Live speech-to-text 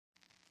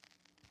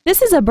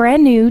This is a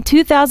brand new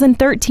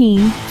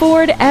 2013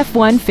 Ford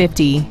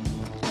F-150.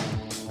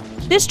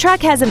 This truck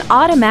has an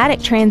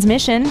automatic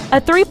transmission, a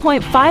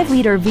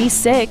 3.5-liter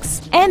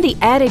V6, and the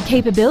added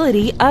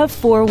capability of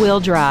four-wheel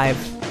drive.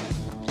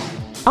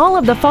 All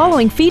of the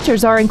following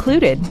features are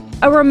included: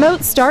 a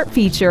remote start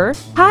feature,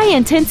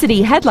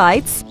 high-intensity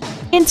headlights,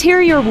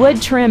 interior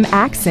wood trim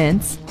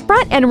accents,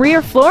 front and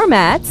rear floor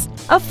mats,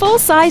 a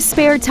full-size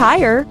spare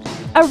tire,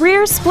 a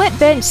rear split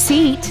bench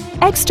seat,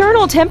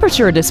 external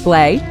temperature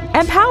display,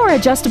 and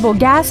power-adjustable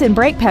gas and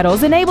brake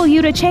pedals enable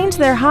you to change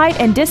their height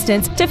and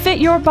distance to fit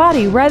your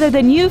body rather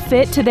than you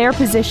fit to their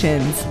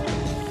positions.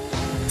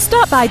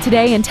 Stop by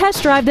today and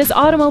test drive this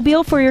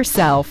automobile for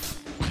yourself.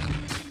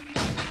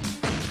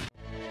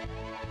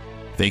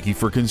 Thank you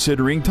for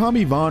considering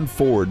Tommie Vaughn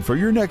Ford for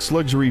your next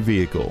luxury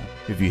vehicle.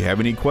 If you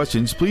have any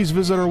questions, please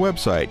visit our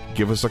website,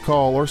 give us a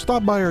call, or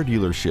stop by our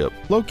dealership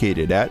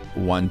located at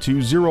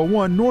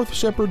 1201 North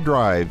Shepherd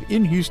Drive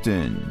in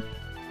Houston.